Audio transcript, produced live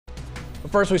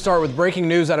First, we start with breaking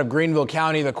news out of Greenville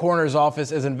County. The coroner's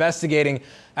office is investigating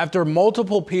after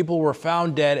multiple people were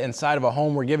found dead inside of a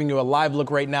home. We're giving you a live look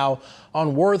right now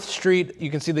on Worth Street. You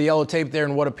can see the yellow tape there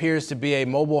in what appears to be a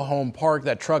mobile home park.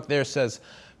 That truck there says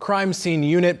crime scene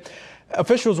unit.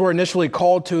 Officials were initially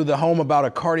called to the home about a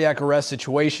cardiac arrest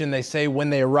situation. They say when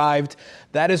they arrived,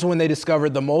 that is when they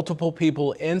discovered the multiple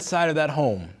people inside of that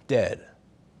home dead.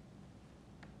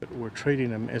 We're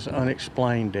treating them as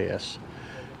unexplained deaths.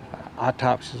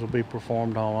 Autopsies will be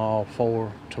performed on all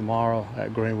four tomorrow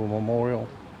at Greenville Memorial,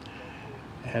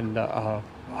 and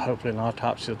hopefully an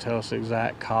autopsy will tell us the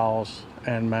exact cause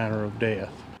and manner of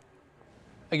death.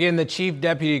 Again, the chief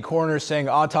deputy coroner saying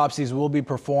autopsies will be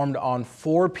performed on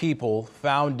 4 people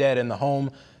found dead in the home.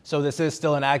 So this is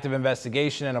still an active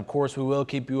investigation, and of course we will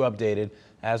keep you updated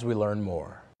as we learn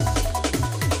more.